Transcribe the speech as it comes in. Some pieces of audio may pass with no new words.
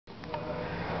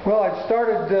Well, I've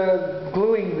started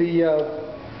gluing the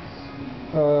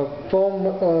foam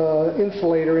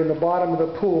insulator in the bottom of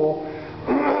the pool.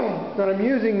 And I'm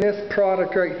using this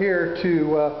product right here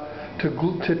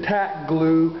to tack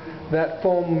glue that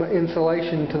foam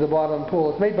insulation to the bottom of the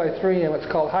pool. It's made by 3M. It's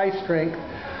called High Strength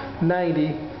 90,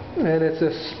 and it's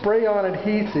a spray-on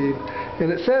adhesive.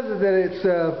 And it says that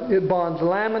it bonds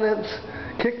laminates,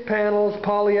 kick panels,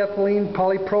 polyethylene,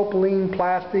 polypropylene,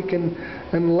 plastic, and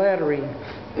lettering.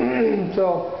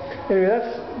 So anyway,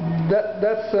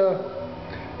 that's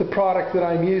the product that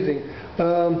I'm using.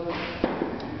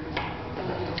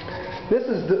 This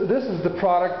is the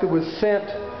product that was sent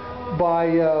by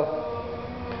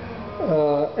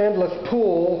Endless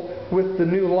Pool with the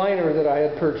new liner that I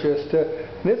had purchased.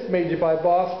 This made by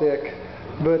Bostik,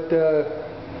 but the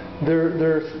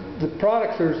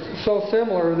products are so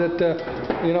similar that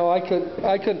you know, I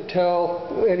couldn't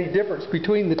tell any difference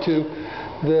between the two.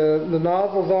 The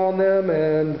nozzles on them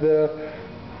and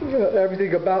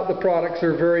everything about the products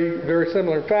are very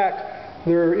similar. In fact,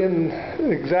 they're in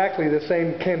exactly the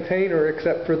same container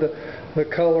except for the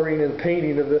coloring and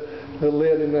painting of the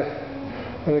lid and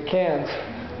the cans.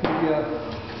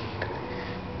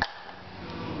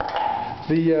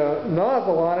 The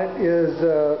nozzle on it is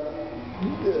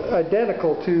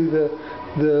identical to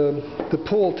the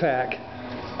pool tack,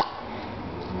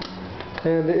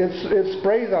 and it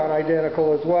sprays on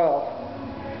identical as well.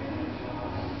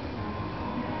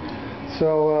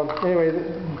 So anyway,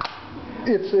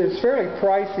 it's fairly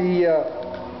pricey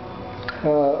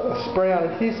spray-on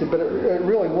adhesive, but it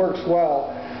really works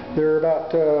well. They're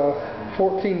about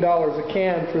 $14 a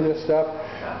can for this stuff,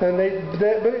 and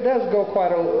but it does go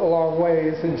quite a long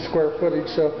ways in square footage.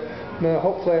 So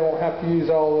hopefully I won't have to use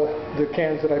all the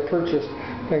cans that I purchased.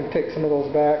 I can take some of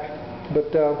those back.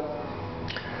 But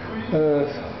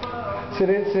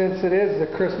since it is the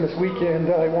Christmas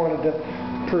weekend, I wanted to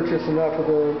purchase enough of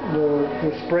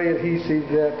the spray adhesive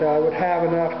that I would have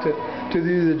enough to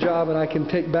do the job, and I can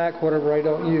take back whatever I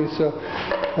don't use. So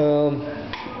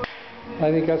I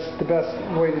think that's the best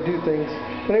way to do things.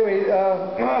 But anyway,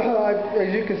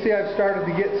 as you can see, I've started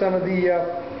to get some of the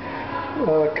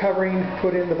covering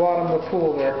put in the bottom of the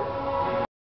pool there.